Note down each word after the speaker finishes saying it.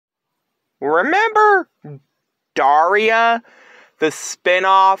remember Daria, the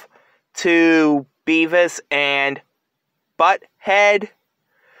spinoff to Beavis and Butthead?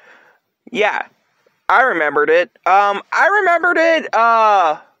 Yeah, I remembered it.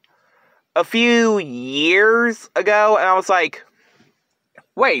 A few years ago, and I was like,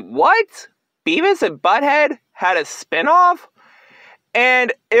 wait, what? Beavis and Butthead had a spinoff?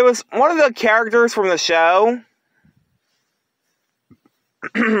 And it was one of the characters from the show.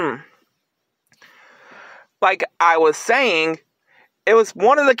 Like I was saying, it was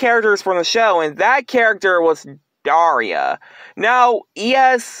one of the characters from the show, and that character was Daria. Now,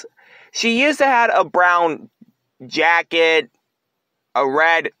 yes, she used to have a brown jacket, a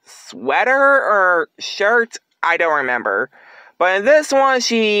red sweater or shirt, I don't remember. But in this one,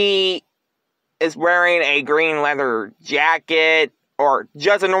 she is wearing a green leather jacket, or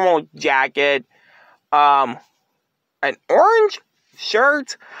just a normal jacket, an orange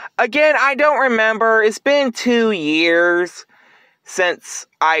shirt. Again, I don't remember. It's been 2 years since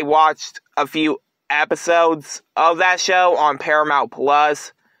I watched a few episodes of that show on Paramount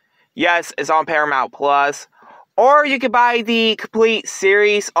Plus. Yes, it's on Paramount Plus. Or you could buy the complete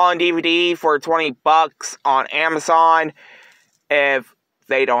series on DVD for $20 on Amazon if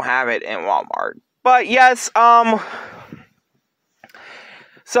they don't have it in Walmart. But yes,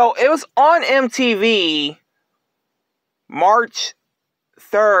 so it was on MTV March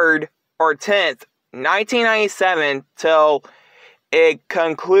 3rd or 10th, 1997 till it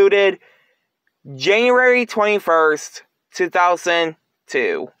concluded January 21st,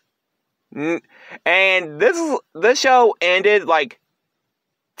 2002. And this show ended like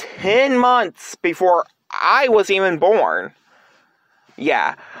 10 months before I was even born.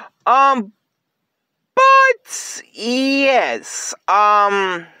 Yeah. But yes.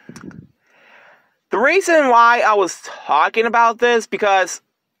 The reason why I was talking about this, because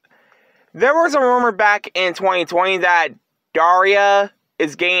there was a rumor back in 2020 that Daria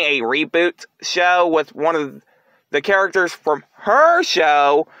is getting a reboot show with one of the characters from her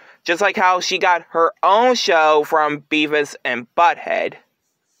show, just like how she got her own show from Beavis and Butthead.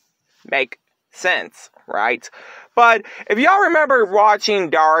 Make sense, right? But if y'all remember watching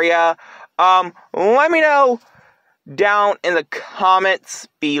Daria, let me know down in the comments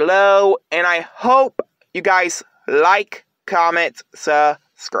below, and I hope you guys like, comment,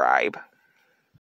 subscribe.